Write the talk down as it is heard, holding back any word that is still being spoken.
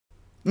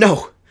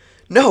No!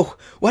 No!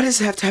 Why does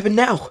it have to happen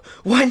now?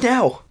 Why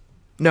now?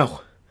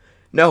 No.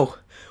 No.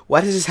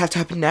 Why does this have to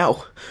happen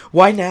now?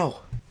 Why now?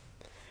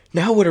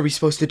 Now what are we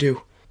supposed to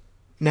do?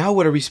 Now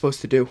what are we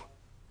supposed to do?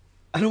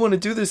 I don't want to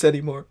do this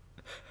anymore.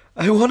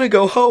 I want to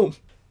go home.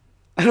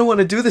 I don't want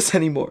to do this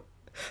anymore.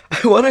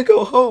 I want to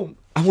go home.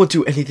 I won't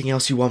do anything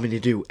else you want me to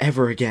do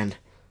ever again.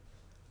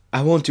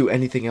 I won't do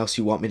anything else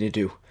you want me to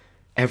do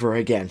ever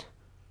again.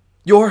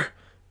 You're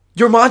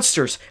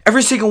monsters.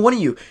 Every single one of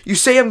you. You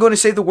say I'm going to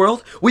save the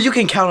world? Well, you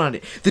can count on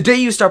it. The day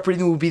you stop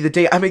breathing will be the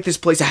day I make this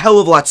place a hell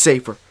of a lot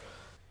safer.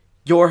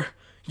 You're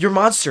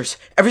monsters.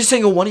 Every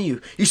single one of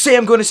you. You say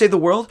I'm going to save the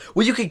world?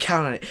 Well, you can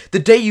count on it. The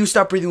day you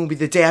stop breathing will be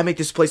the day I make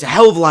this place a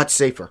hell of a lot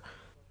safer.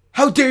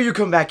 How dare you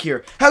come back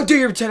here? How dare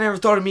you pretend I ever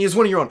thought of me as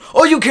one of your own?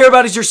 All you care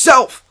about is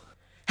yourself!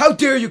 How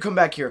dare you come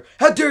back here?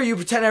 How dare you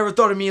pretend I ever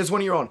thought of me as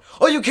one of your own?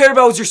 All you cared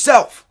about was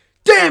yourself!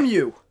 Damn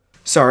you!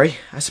 Sorry,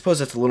 I suppose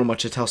that's a little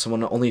much to tell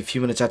someone only a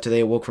few minutes after they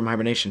awoke from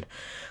hibernation.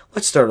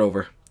 Let's start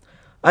over.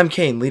 I'm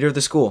Cain, leader of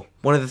the school,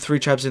 one of the 3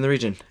 tribes in the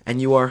region,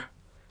 and you are...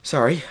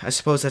 Sorry, I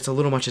suppose that's a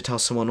little much to tell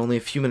someone only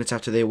a few minutes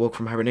after they awoke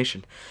from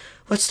hibernation.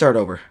 Let's start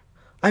over.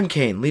 I'm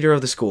Cain, leader of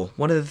the school,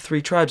 one of the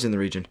 3 tribes in the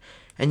region,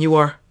 and you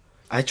are...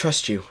 I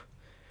trust you.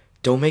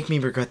 Don't make me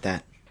regret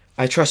that.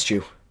 I trust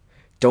you.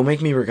 Don't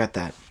make me regret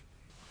that.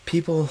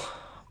 People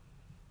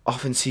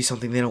often see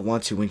something they don't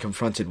want to when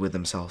confronted with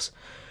themselves.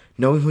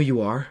 Knowing who you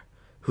are,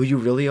 who you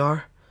really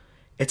are,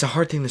 it's a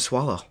hard thing to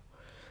swallow.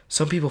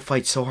 Some people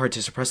fight so hard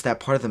to suppress that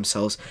part of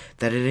themselves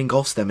that it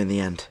engulfs them in the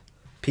end.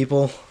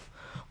 People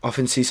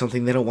often see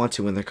something they don't want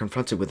to when they're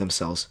confronted with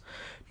themselves.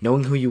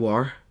 Knowing who you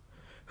are,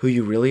 who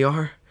you really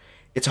are,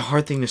 it's a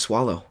hard thing to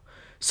swallow.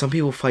 Some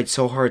people fight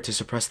so hard to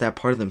suppress that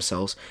part of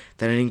themselves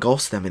that it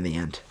engulfs them in the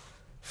end.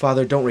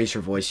 Father, don't raise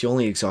your voice. You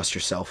only exhaust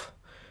yourself.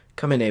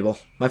 Come in, Abel.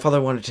 My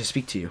father wanted to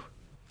speak to you.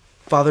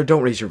 Father,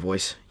 don't raise your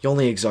voice. You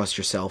only exhaust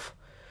yourself.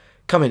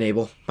 Come in,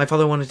 Abel. My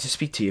father wanted to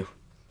speak to you.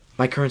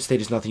 My current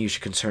state is nothing you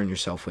should concern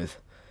yourself with.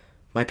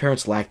 My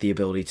parents lack the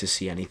ability to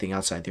see anything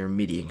outside their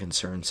immediate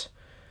concerns.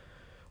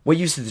 What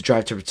use is the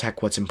drive to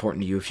protect what's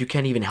important to you if you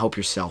can't even help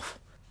yourself?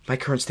 My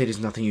current state is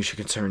nothing you should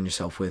concern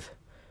yourself with.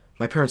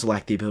 My parents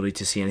lack the ability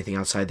to see anything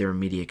outside their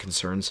immediate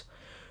concerns.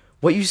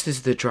 What use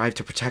is the drive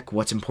to protect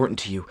what's important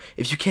to you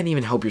if you can't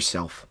even help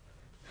yourself?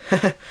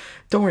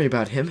 Don't worry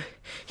about him.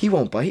 He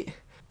won't bite.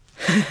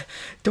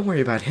 Don't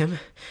worry about him.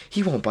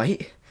 He won't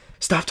bite.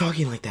 Stop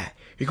talking like that.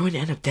 You're going to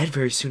end up dead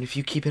very soon if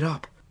you keep it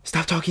up.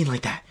 Stop talking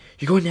like that.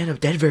 You're going to end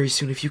up dead very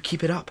soon if you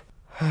keep it up.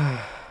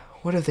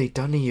 What have they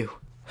done to you?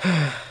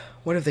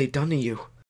 What have they done to you?